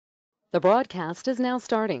The broadcast is now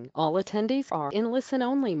starting. All attendees are in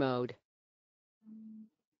listen-only mode.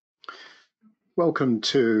 Welcome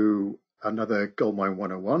to another GoldMine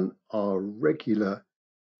 101, our regular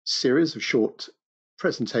series of short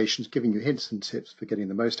presentations giving you hints and tips for getting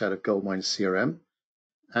the most out of GoldMine CRM.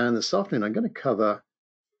 And this afternoon, I'm going to cover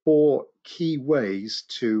 4 key ways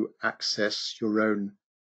to access your own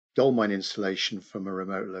GoldMine installation from a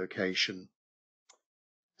remote location.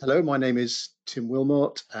 Hello, my name is Tim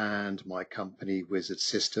Wilmot and my company Wizard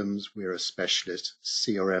Systems. We're a specialist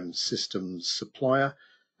CRM systems supplier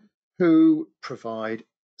who provide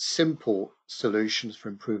simple solutions for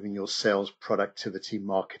improving your sales productivity,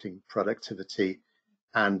 marketing productivity,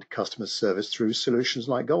 and customer service through solutions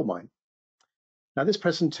like GoldMine. Now, this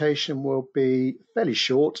presentation will be fairly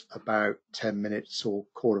short, about 10 minutes or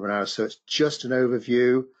quarter of an hour. So it's just an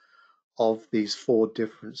overview of these 4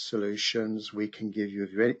 different solutions we can give you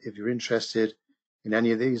if you're interested in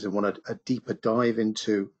any of these and want a deeper dive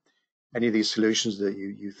into any of these solutions that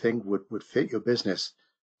you think would fit your business.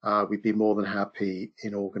 We'd be more than happy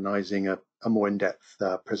in organizing a more in-depth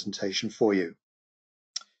presentation for you.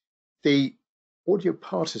 The audio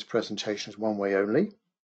part of this presentation is one way only.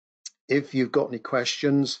 If you've got any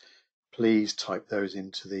questions, please type those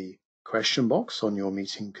into the question box on your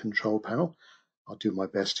meeting control panel. I'll do my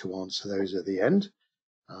best to answer those at the end.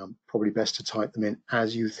 Probably best to type them in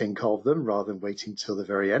as you think of them rather than waiting till the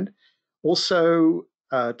very end. Also,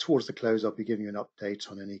 towards the close, I'll be giving you an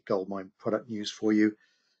update on any GoldMine product news for you,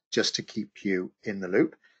 just to keep you in the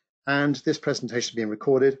loop. And this presentation is being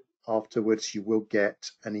recorded. Afterwards, you will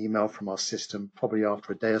get an email from our system, probably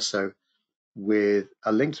after a day or so, with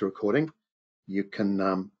a link to the recording. You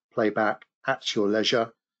can play back at your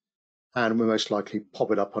leisure, and we'll most likely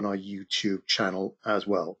pop it up on our YouTube channel as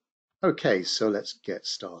well. Okay, so let's get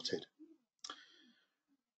started.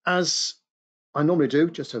 As I normally do,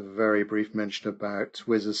 just a very brief mention about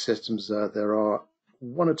Wizard Systems. There are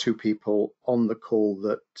 1 or 2 people on the call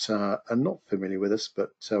that are not familiar with us, but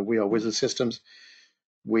we are Wizard Systems.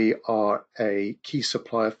 We are a key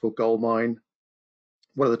supplier for GoldMine,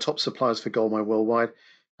 one of the top suppliers for GoldMine worldwide,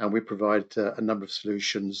 and we provide a number of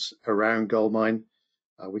solutions around GoldMine.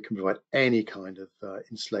 We can provide any kind of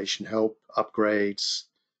installation help, upgrades,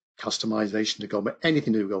 customization to GoldMine,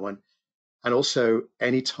 anything to do with GoldMine, and also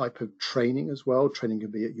any type of training as well. Training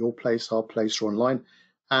can be at your place, our place, or online,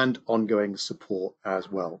 and ongoing support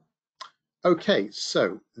as well. Okay,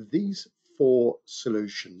 so these 4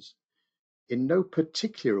 solutions, in no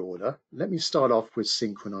particular order, let me start off with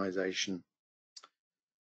synchronization.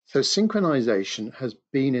 So synchronization has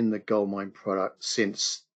been in the GoldMine product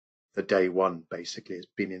since the day one, basically. It's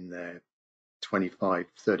been in there 25,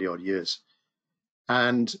 30 odd years.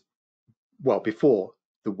 And well, before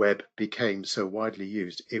the web became so widely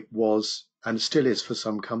used, it was, and still is for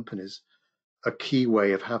some companies, a key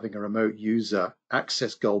way of having a remote user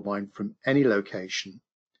access GoldMine from any location.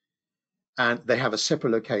 And they have a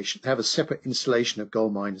separate location, they have a separate installation of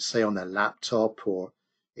GoldMine, say on their laptop, or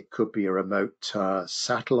it could be a remote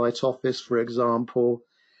satellite office, for example.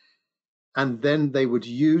 And then they would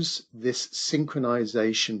use this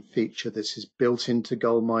synchronization feature. This is built into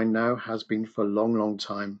GoldMine now, has been for a long, long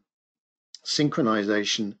time.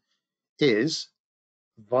 Synchronization is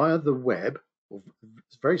via the web, or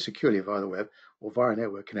very securely via the web, or via a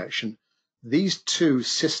network connection. These 2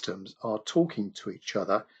 systems are talking to each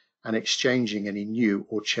other and exchanging any new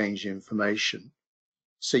or changed information.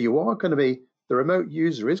 So you are going to be, the remote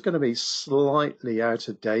user is going to be slightly out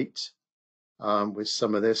of date with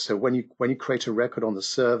some of this. So when you create a record on the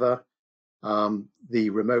server, the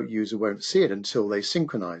remote user won't see it until they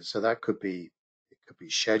synchronize. So that could be, it could be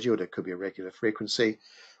scheduled, it could be a regular frequency,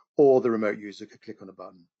 or the remote user could click on a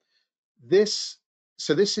button. This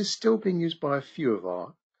is still being used by a few of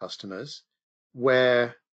our customers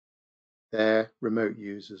where their remote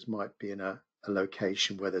users might be in a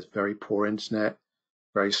location where there's very poor internet,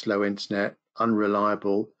 very slow internet,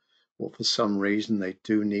 unreliable, or for some reason they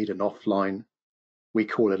do need an offline, we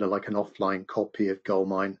call it like an offline copy of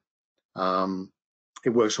GoldMine. It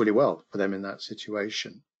works really well for them in that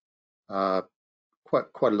situation. Quite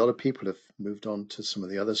a lot of people have moved on to some of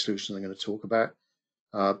the other solutions I'm going to talk about.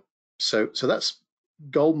 So that's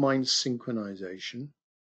GoldMine synchronization.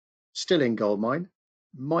 Still in GoldMine,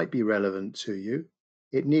 might be relevant to you.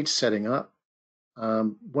 It needs setting up.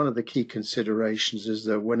 One of the key considerations is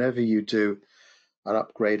that whenever you do an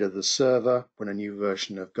upgrade of the server, when a new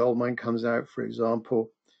version of GoldMine comes out, for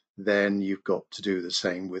example, then you've got to do the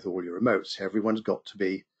same with all your remotes. Everyone's got to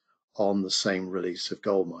be on the same release of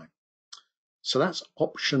GoldMine. So that's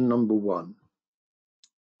option number 1.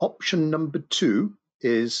 Option number 2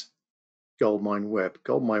 is GoldMine Web.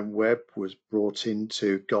 GoldMine Web was brought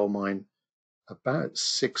into GoldMine about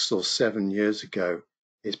 6 or 7 years ago.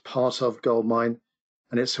 It's part of GoldMine,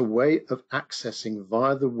 and it's a way of accessing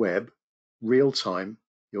via the web, real time,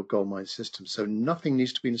 your GoldMine system. So nothing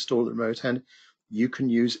needs to be installed at the remote end. You can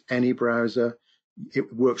use any browser.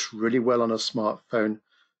 It works really well on a smartphone,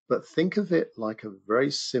 but think of it like a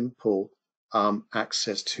very simple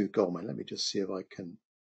access to GoldMine. Let me just see if I can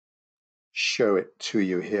show it to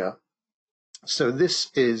you here. So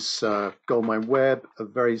this is GoldMine Web, a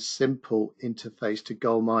very simple interface to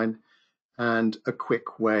GoldMine and a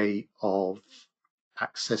quick way of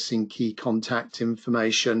accessing key contact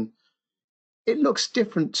information. It looks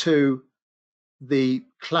different to the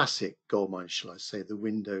classic GoldMine, shall I say, the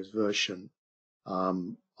Windows version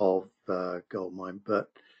of GoldMine,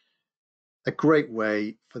 but a great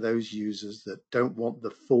way for those users that don't want the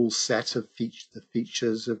full set of the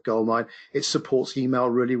features of GoldMine. It supports email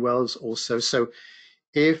really well also. So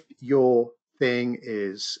if your thing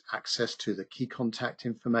is access to the key contact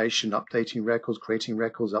information, updating records, creating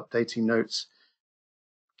records, updating notes,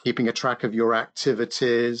 keeping a track of your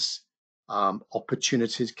activities,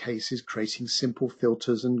 opportunities, cases, creating simple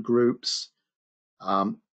filters and groups,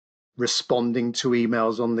 responding to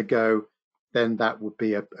emails on the go, then that would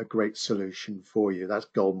be a great solution for you. That's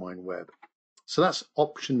GoldMine Web. So that's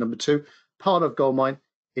option number 2. Part of GoldMine,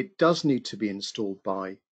 it does need to be installed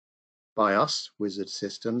by us, Wizard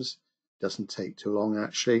Systems. Doesn't take too long,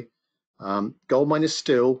 actually. GoldMine is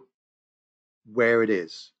still where it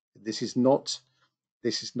is. This is not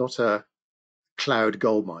a cloud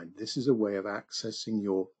GoldMine. This is a way of accessing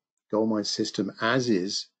your GoldMine system as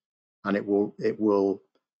is, and it will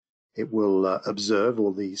observe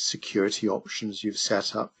all the security options you've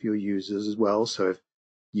set up for your users as well. So if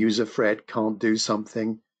user Fred can't do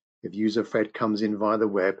something, if user Fred comes in via the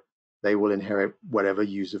web, they will inherit whatever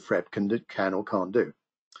user Fred can or can't do.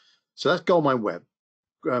 So that's GoldMine Web.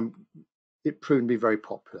 It proved to be very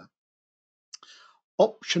popular.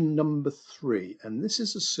 Option number 3, and this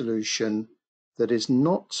is a solution that is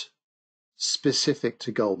not specific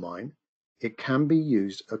to GoldMine. It can be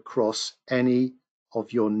used across any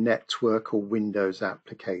of your network or Windows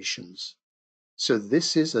applications. So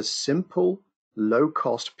this is a simple,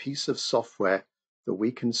 low-cost piece of software that we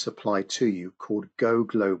can supply to you called Go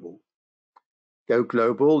Global. Go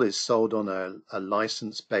Global is sold on a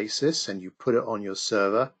license basis, and you put it on your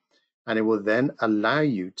server, and it will then allow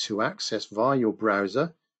you to access via your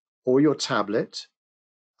browser or your tablet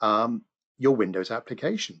your Windows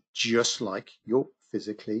application, just like you're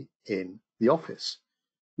physically in the office.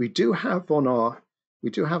 We do have on our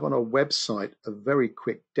website a very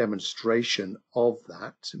quick demonstration of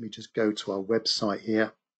that. Let me just go to our website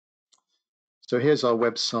here. So here's our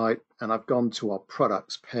website, and I've gone to our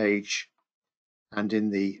products page, and in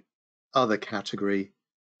the other category,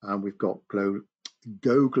 we've got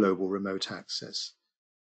Go Global Remote Access.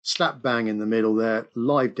 Slap bang in the middle there,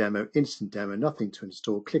 live demo, instant demo, nothing to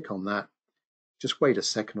install. Click on that. Just wait a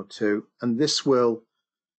second or two, and this will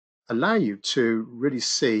allow you to really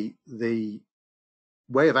see the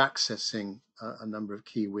way of accessing a number of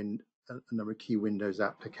key Windows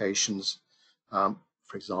applications. For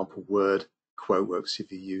example, Word, QuoteWorks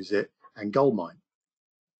if you use it, and GoldMine.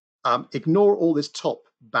 Ignore all this top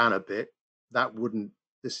banner bit.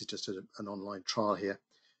 This is just an online trial here.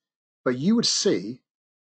 But you would see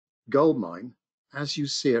GoldMine as you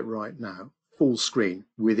see it right now, full screen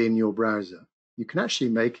within your browser. You can actually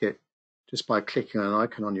make it just by clicking on an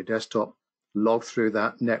icon on your desktop, log through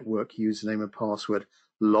that network username and password,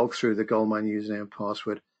 log through the GoldMine username and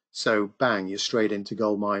password. So bang, you're straight into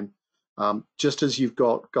GoldMine. Just as you've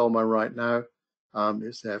got GoldMine right now,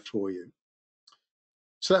 it's there for you.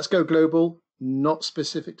 So let's go global, not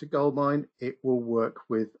specific to GoldMine. It will work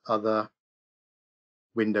with other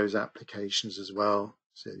Windows applications as well.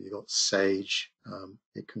 So you've got Sage,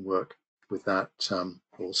 it can work with that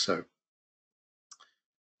also.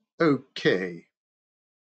 Okay,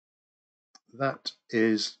 that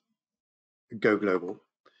is Go Global.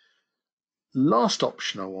 Last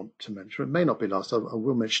option I want to mention, it may not be last, I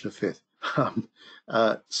will mention a fifth.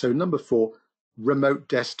 So number 4, remote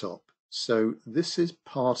desktop. So this is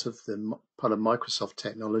part of Microsoft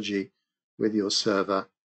technology with your server,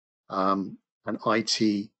 and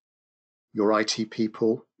your IT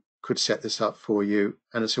people could set this up for you,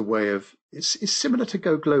 and it's a way of, it's similar to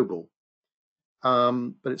Go Global,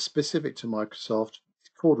 but it's specific to Microsoft. It's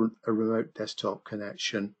called a remote desktop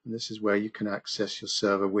connection, and this is where you can access your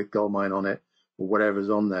server with GoldMine on it or whatever's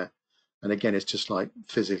on there. And again, it's just like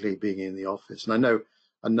physically being in the office. And I know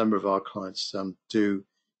a number of our clients do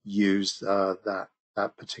use that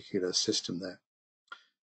particular system there.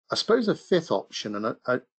 I suppose a fifth option, and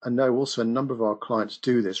I know also a number of our clients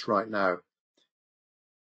do this right now.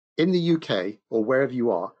 In the UK or wherever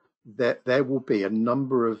you are, there will be a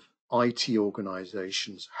number of IT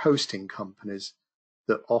organizations, hosting companies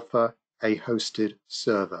that offer a hosted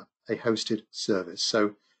server, a hosted service.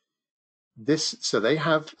 So they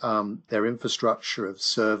have their infrastructure of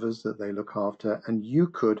servers that they look after, and you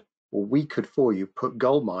could, or we could for you, put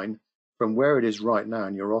GoldMine from where it is right now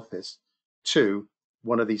in your office to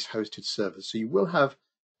one of these hosted servers. So you will have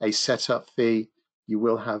a setup fee, you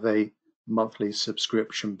will have a monthly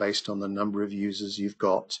subscription based on the number of users you've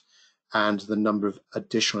got and the number of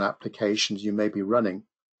additional applications you may be running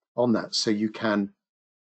on that. So you can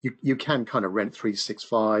kind of rent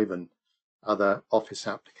 365 and other office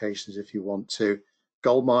applications if you want to.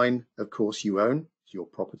 GoldMine, of course, you own, it's your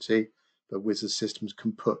property, but Wizard Systems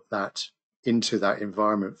can put that into that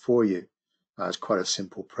environment for you. It's quite a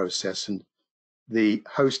simple process, and the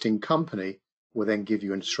hosting company will then give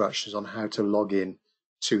you instructions on how to log in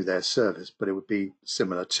to their service, but it would be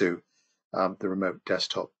similar to the remote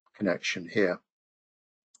desktop connection here.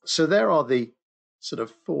 So there are the sort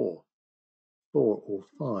of four or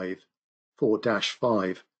five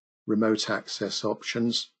 4-5 remote access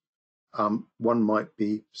options. One might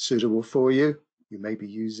be suitable for you. You may be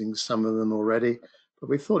using some of them already, but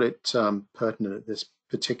we thought it pertinent at this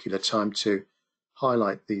particular time to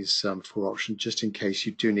highlight these 4 options, just in case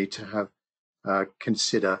you do need to have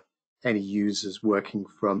consider any users working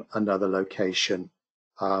from another location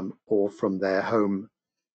or from their home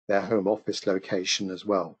office location as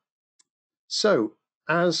well. So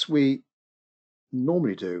as we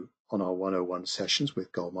normally do on our 101 sessions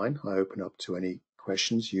with GoldMine, I open up to any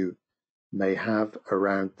questions you may have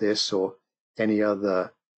around this or any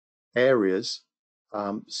other areas.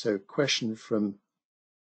 So question from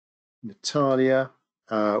Natalia,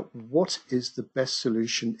 what is the best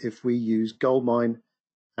solution if we use GoldMine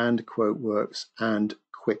and QuoteWorks and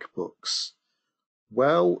QuickBooks?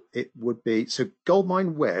 Well, it would be, so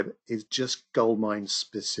GoldMine Web is just GoldMine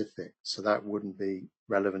specific, so that wouldn't be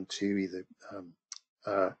relevant to either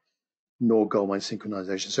nor GoldMine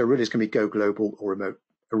synchronization. So really it's going to be Go Global or a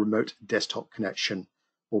remote desktop connection,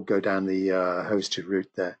 or go down the hosted route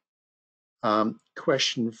there.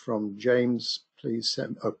 Question from James, please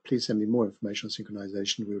send me more information on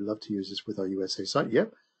synchronization. We would love to use this with our USA site.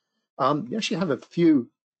 Yep. We actually have a few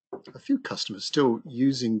customers still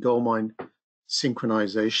using GoldMine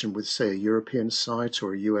synchronization with, say, a European site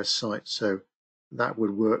or a US site, so that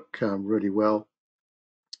would work really well.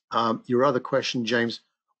 Your other question, James,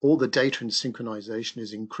 all the data in synchronization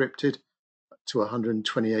is encrypted to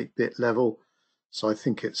 128-bit level, so I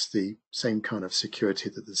think it's the same kind of security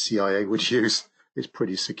that the CIA would use. It's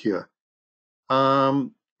pretty secure.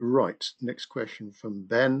 Right, next question from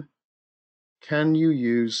Ben. Can you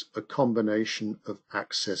use a combination of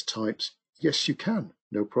access types? Yes, you can.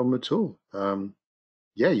 No problem at all.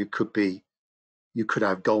 Yeah, you could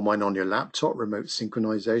have GoldMine on your laptop, remote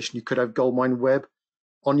synchronization. You could have GoldMine Web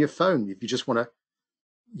on your phone. If you just want to,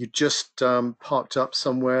 you just parked up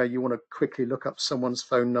somewhere, you want to quickly look up someone's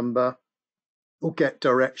phone number or get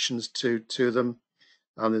directions to them.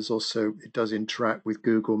 There's also, it does interact with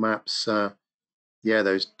Google Maps. Yeah,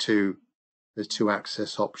 those two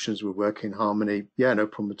access options will work in harmony. Yeah, no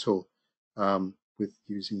problem at all with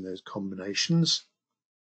using those combinations.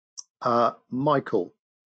 Michael,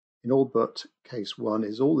 in all but case 1,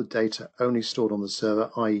 is all the data only stored on the server,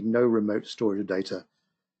 i.e. no remote storage of data?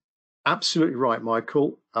 Absolutely right,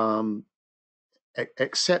 Michael.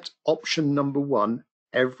 Except option number 1,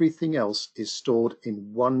 everything else is stored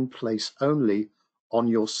in one place only on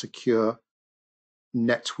your secure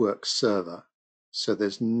network server. So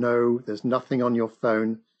there's nothing on your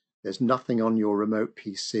phone, there's nothing on your remote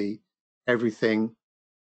PC, everything,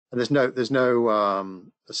 and there's no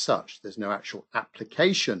as such, there's no actual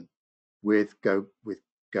application with Go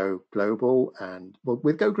Global, and well,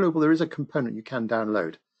 with Go Global there is a component you can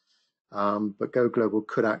download, but Go Global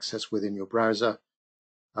could access within your browser,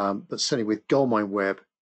 but certainly with GoldMine Web,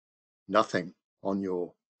 nothing on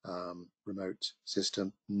your remote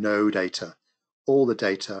system, no data, all the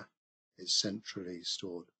data is centrally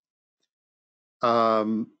stored.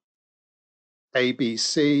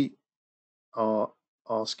 ABC are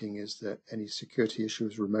asking, is there any security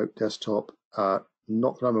issues remote desktop?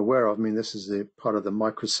 Not that I'm aware of. I mean, this is a part of the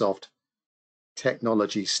Microsoft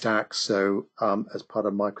technology stack, so as part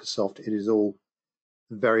of Microsoft, it is all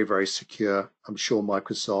very, very secure. I'm sure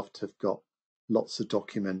Microsoft have got lots of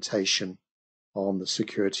documentation on the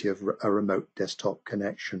security of a remote desktop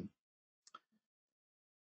connection.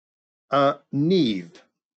 Neve,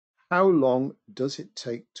 how long does it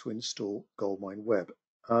take to install GoldMine Web?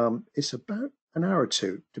 It's about an hour or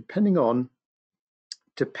two, depending on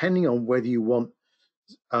whether you want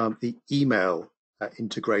the email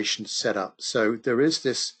integration set up. So there is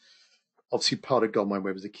this, obviously part of GoldMine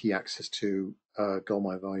Web is the key access to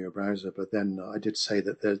GoldMine via your browser, but then I did say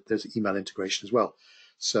that there's email integration as well.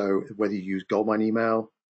 So whether you use GoldMine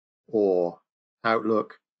email or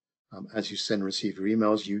Outlook, as you send and receive your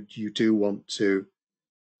emails, you do want to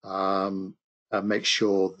make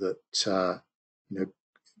sure that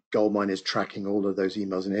GoldMine is tracking all of those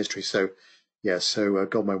emails in history. So yeah, so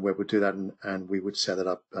GoldMine Web would do that, and we would set it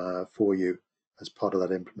up for you as part of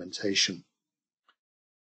that implementation.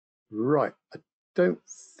 Right, I don't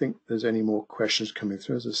think there's any more questions coming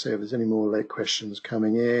through. As I say, if there's any more late questions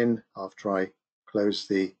coming in after I close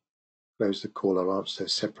the call, I'll answer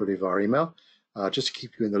separately via email. Just to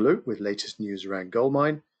keep you in the loop with latest news around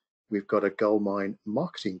GoldMine, we've got a GoldMine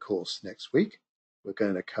marketing course next week. We're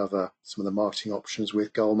going to cover some of the marketing options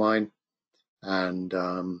with GoldMine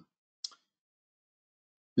and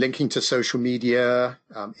linking to social media,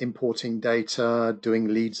 importing data, doing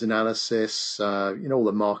leads analysis, all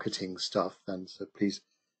the marketing stuff. And so please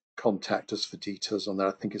contact us for details on that.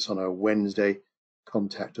 I think it's on a Wednesday.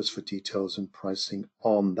 Contact us for details and pricing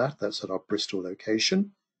on that. That's at our Bristol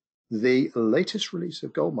location. The latest release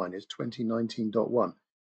of GoldMine is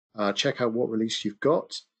 2019.1. Check out what release you've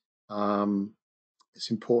got. It's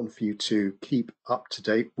important for you to keep up to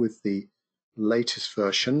date with the latest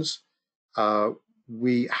versions.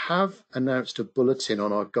 We have announced a bulletin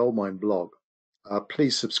on our GoldMine blog.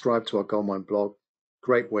 Please subscribe to our GoldMine blog.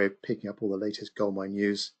 Great way of picking up all the latest GoldMine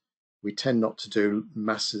news. We tend not to do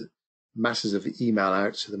masses of email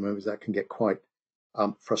outs at the moment. That can get quite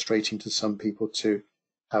frustrating to some people to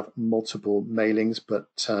have multiple mailings, but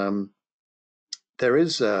there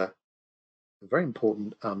is a very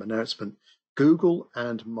important announcement. Google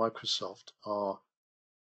and Microsoft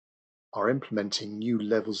are implementing new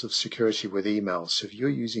levels of security with email. So if you're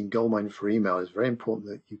using GoldMine for email, it's very important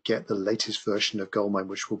that you get the latest version of GoldMine,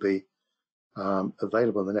 which will be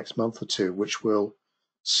available in the next month or two, which will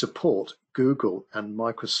support Google and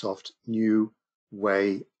Microsoft new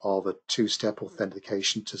way of a two-step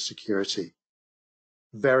authentication to security.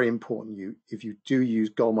 Very important. If you do use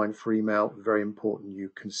GoldMine for email, very important you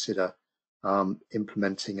consider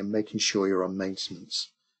implementing and making sure you're on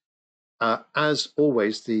maintenance. As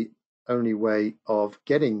always, the only way of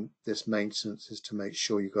getting this maintenance is to make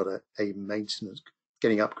sure you've got a maintenance,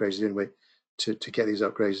 getting upgrades anyway, to get these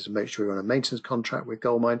upgrades to make sure you're on a maintenance contract with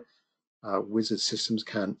GoldMine. Wizard Systems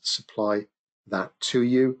can supply that to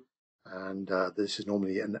you, and this is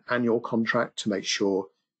normally an annual contract to make sure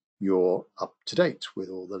you're up to date with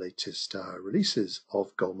all the latest releases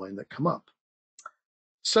of GoldMine that come up.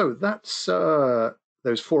 So that's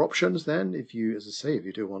those four options then. If you, as I say, if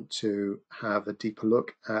you do want to have a deeper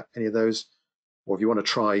look at any of those, or if you want to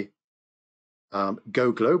try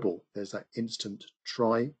Go Global, there's that instant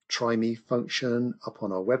try me function up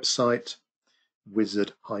on our website,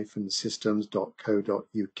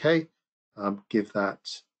 wizard-systems.co.uk. Give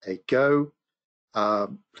that a go.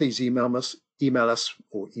 Please email us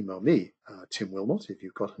or email me, Tim Wilmot, if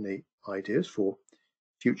you've got any ideas for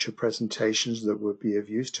future presentations that would be of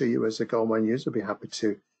use to you as a GoldMine user. I'd be happy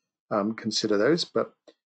to consider those, but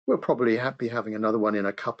we'll probably be having another one in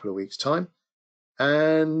a couple of weeks' time.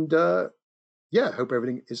 And yeah, hope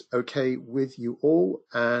everything is okay with you all.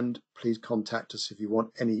 And please contact us if you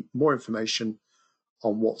want any more information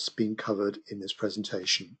on what's been covered in this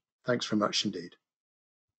presentation. Thanks very much indeed.